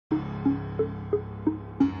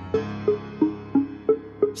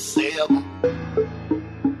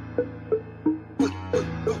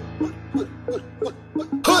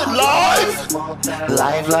HoodLife!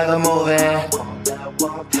 Life like a movie.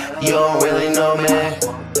 You don't really know me.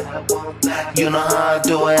 You know how I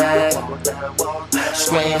do it.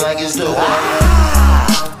 Scream like it's stupid.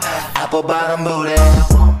 Apple bottom booty.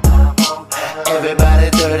 Everybody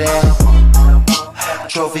dirty.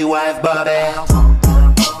 Trophy wife Bobby.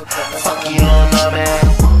 Fuck you don't know me.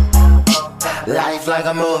 Life like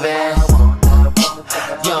a movie.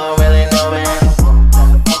 You don't really know me.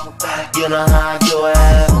 You know how I do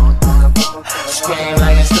it. Scream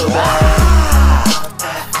like it's stupid.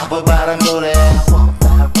 Apple bottom booty.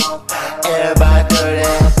 Everybody dirty.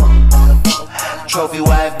 Trophy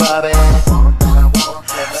wife Bobby.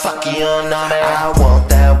 Fuck you don't know me. I want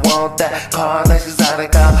that car like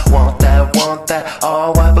exotica. Want that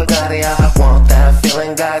all white Bugatti. I want that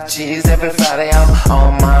feeling, got cheese every Friday. I'm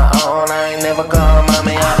on my own, I ain't never called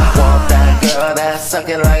mommy. I want that girl that's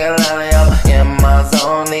sucking like a lolly. I'm in my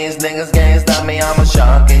zone, these niggas can't stop me. I'm a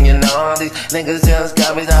shark and you know these niggas just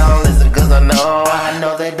got me. I don't listen cause I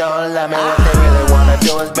know they don't love me. What they really wanna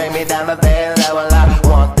do is bring me down to their level. I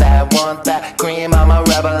want that cream, I'm a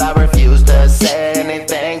rebel. I refuse to say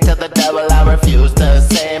anything to the devil. I refuse to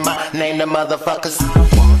say my name to motherfuckers.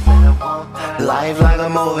 Life like a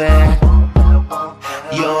movie.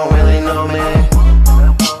 You don't really know me.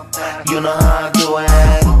 You know how I do it.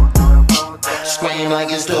 Scream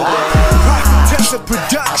like it's stupid.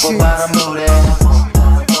 Apple bottom booty.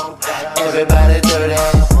 Everybody dirty.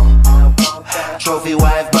 Trophy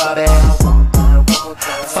wife Bobby.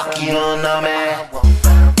 Fuck you don't know me.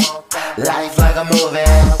 Life like a movie.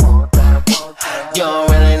 You don't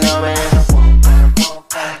really know me.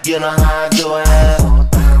 You know how I do it.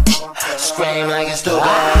 Scream like it's stupid.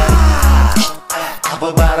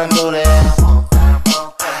 Apple bottom booty.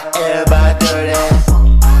 Everybody dirty.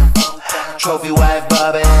 Trophy wife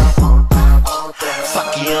Bobby.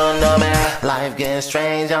 Fuck you don't know me. Life getting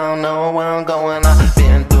strange, I don't know where I'm going. I've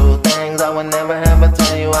been through things I would never ever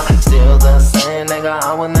tell you. I'm still the same nigga,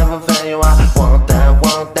 I would never fail you. I want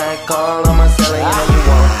that call on my celly. You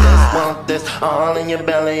know you want this all in your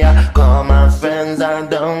belly. I call my friends, I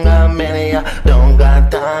don't got many. I don't got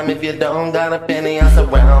time if you don't got a penny. I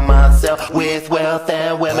surround myself with wealth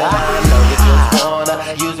and women. I know you just wanna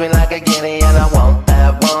use me like a guinea. And I want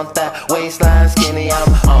that waistline skinny.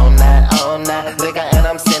 I'm on that liquor and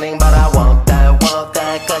I'm sinning. But I want that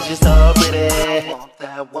cause you're so pretty.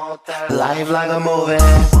 Want that. Life like a movie.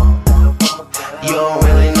 You don't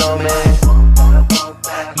really know me.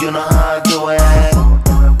 You know how I do it.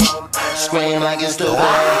 Scream like it's stupid.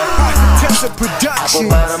 Apple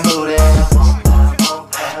bottom booty.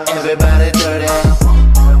 Everybody dirty.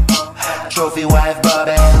 Trophy wife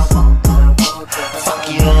Bobby. Fuck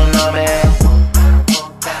you don't know me.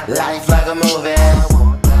 Life like a movie.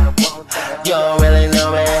 You don't really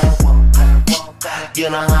know me. You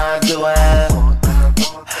know how I do it.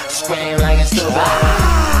 Scream like it's stupid.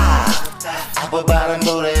 Apple bottom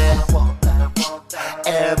booty.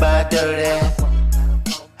 Everybody dirty.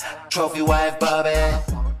 Trophy wife Bobby.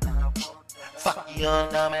 Fuck you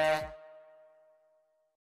don't know me.